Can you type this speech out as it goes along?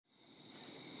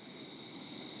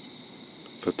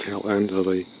the tail end of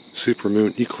a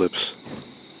supermoon eclipse.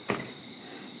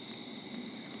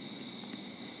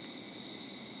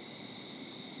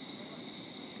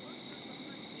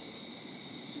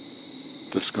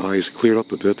 The skies cleared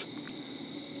up a bit,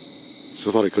 so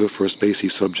I thought I'd go for a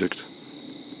spacey subject.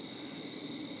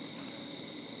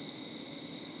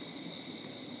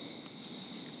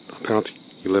 About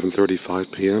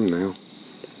 11:35 p.m. now.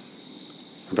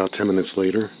 About 10 minutes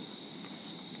later,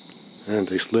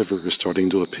 and a sliver is starting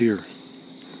to appear.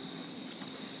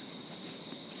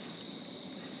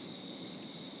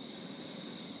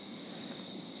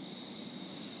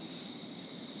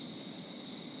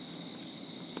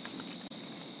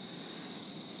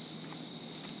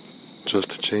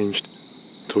 Just changed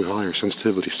to a higher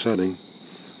sensitivity setting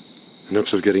in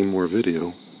hopes of getting more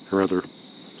video, or rather,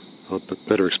 a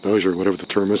better exposure, whatever the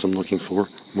term is I'm looking for,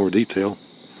 more detail.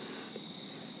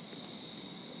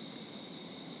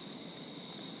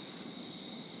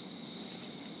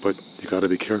 But you gotta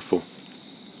be careful.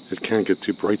 It can get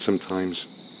too bright sometimes.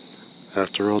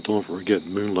 After all, don't forget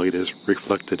moonlight is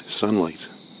reflected sunlight.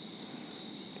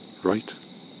 Right?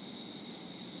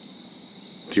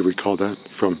 Do you recall that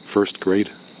from first grade?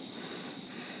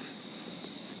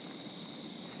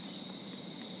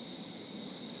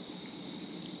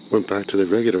 Went back to the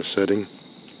regular setting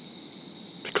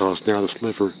because now the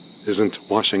sliver isn't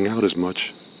washing out as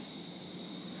much.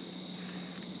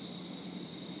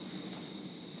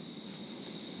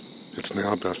 It's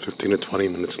now about 15 to 20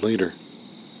 minutes later,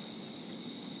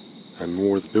 and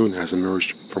more of the moon has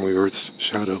emerged from the Earth's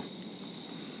shadow.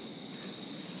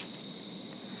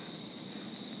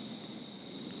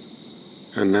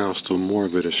 And now still more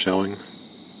of it is showing,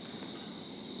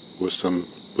 with some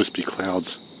wispy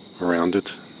clouds around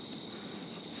it.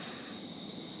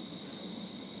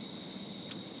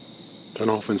 Don't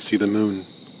often see the moon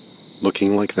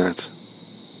looking like that.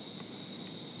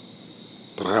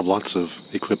 But I have lots of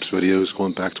eclipse videos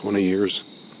going back 20 years.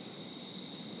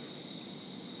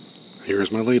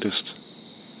 Here's my latest.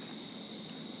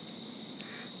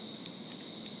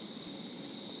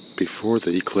 Before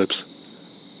the eclipse,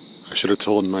 I should have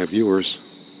told my viewers,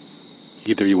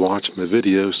 either you watch my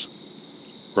videos,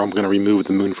 or I'm going to remove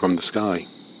the moon from the sky.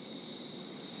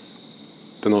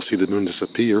 Then they'll see the moon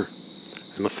disappear,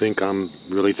 and they'll think I'm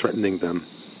really threatening them.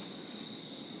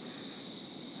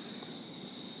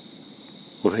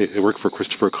 Well, hey, it worked for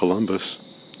Christopher Columbus,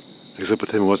 except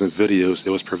with him it wasn't videos, it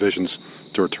was provisions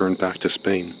to return back to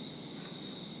Spain.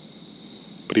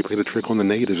 But he played a trick on the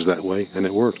natives that way, and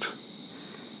it worked.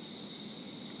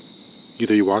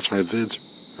 Either you watch my vids,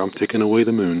 or I'm taking away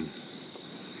the moon.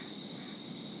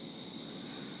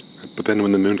 But then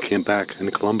when the moon came back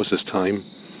in Columbus's time,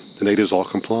 the natives all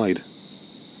complied.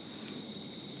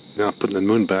 Now I'm putting the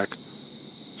moon back,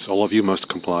 so all of you must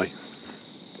comply.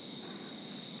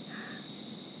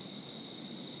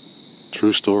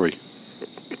 True story.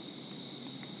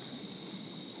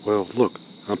 Well, look,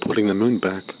 I'm putting the moon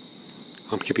back.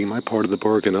 I'm keeping my part of the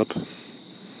bargain up.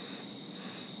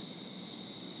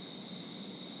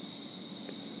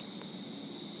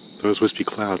 Those wispy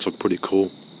clouds look pretty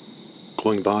cool,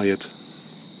 going by it.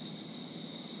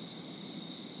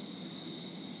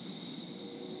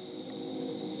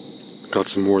 Got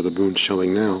some more of the moon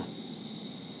showing now.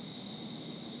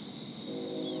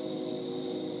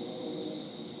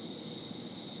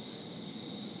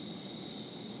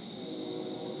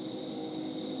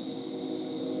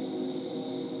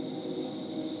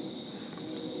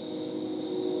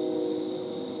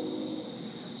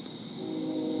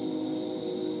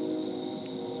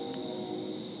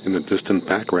 In the distant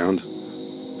background,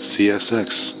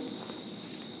 CSX.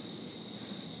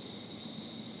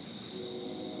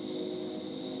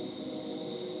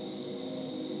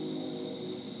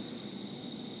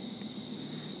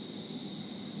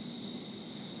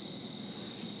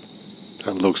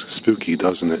 That looks spooky,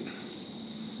 doesn't it?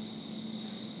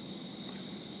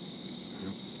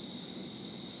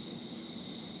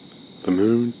 The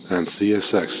moon and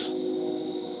CSX.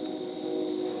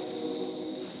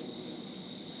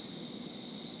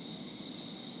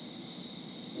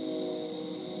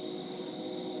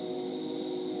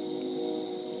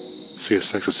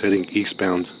 CSX is heading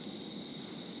eastbound,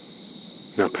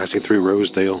 now passing through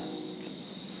Rosedale.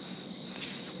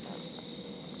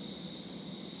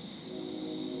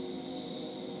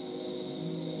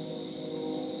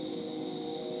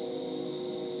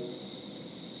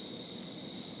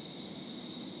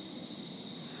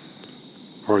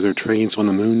 Are there trains on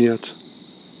the moon yet?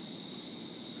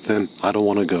 Then I don't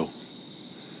want to go.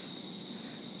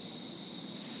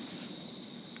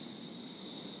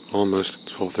 Almost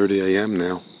 12:30 a.m.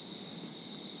 now.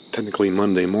 Technically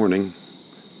Monday morning,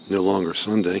 no longer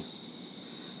Sunday.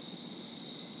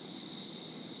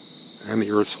 And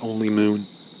the Earth's only moon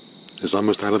is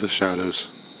almost out of the shadows.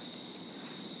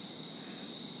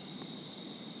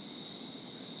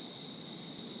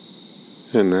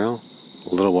 And now,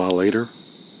 a little while later,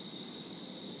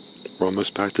 we're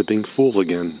almost back to being full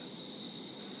again.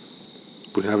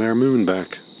 We have our moon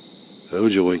back. Oh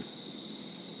joy.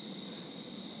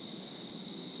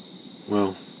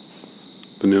 Well,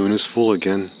 the moon is full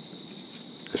again.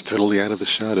 It's totally out of the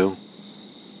shadow.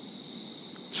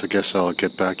 So I guess I'll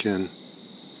get back in.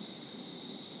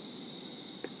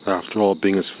 After all,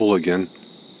 being as full again,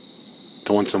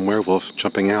 don't want some werewolf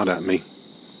jumping out at me.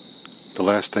 The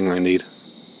last thing I need.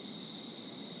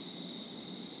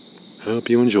 Hope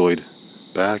you enjoyed.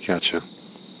 Back at ya.